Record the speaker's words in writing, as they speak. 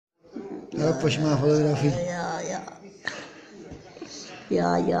Allora facciamo la fotografia.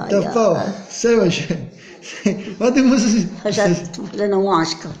 Ja. Stai facendo? Guarda come si... Facendo una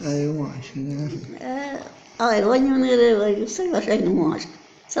maschera. Ognuno stai facendo una maschera.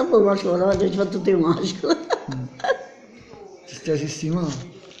 Sempre una maschera, ho fatto tutte le maschere. Ti stai sistemando?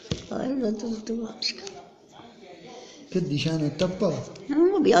 Ho fatto tutte le maschere. Che dici, hanno tappato?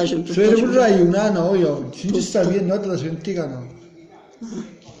 Non mi piace tutto Se ciò. vorrai una noi oggi, non ci sta via, non te la senti no.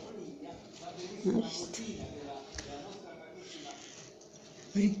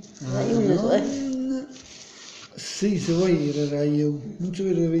 Rai uno, Sì, se vuoi era Rai 1, non si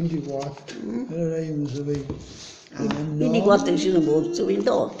vede 24, era Rai 1 se vuoi. No. 24 ci sono borse,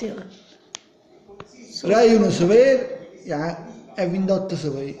 28. Rai 1 se vede e 28 se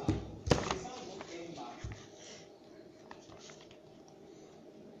vuoi.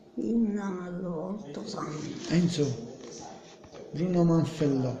 Innalotto santo. Insomma, Bruno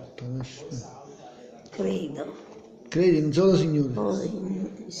Manfellotto, Credo. credi, non solo signore.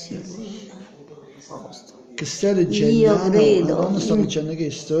 Poi sì, posto. Che stai leggendo? Io credo. No, non sto leggendo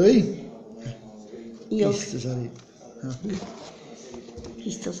questo, Io questo sarebbe. No.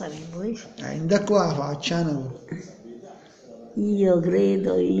 Cristo sarebbe. Da qua faccia, no. Io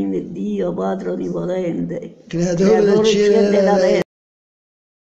credo in Dio Padre Onnipotente, Creatore del cielo e della terra.